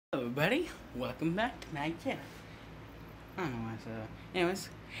Hello everybody, welcome back to my channel. I don't know why, anyways,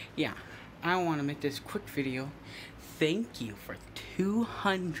 yeah, I want to make this quick video. Thank you for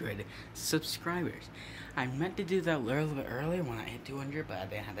 200 subscribers. I meant to do that a little bit earlier when I hit 200, but I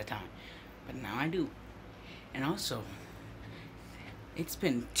didn't have the time. But now I do. And also, it's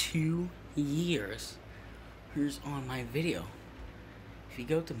been 2 years. Here's on my video. If you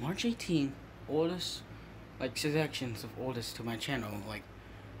go to March 18, oldest, like selections of oldest to my channel, like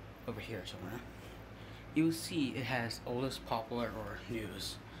over here somewhere, you will see it has oldest, popular, or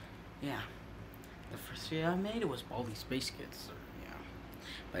news. Yeah, the first video I made, it was Baldi Space Kids, so yeah.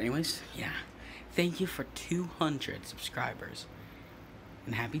 But anyways, yeah, thank you for 200 subscribers,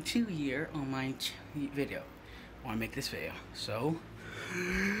 and happy 2 year on my video. I want to make this video, so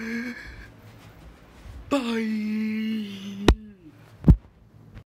bye.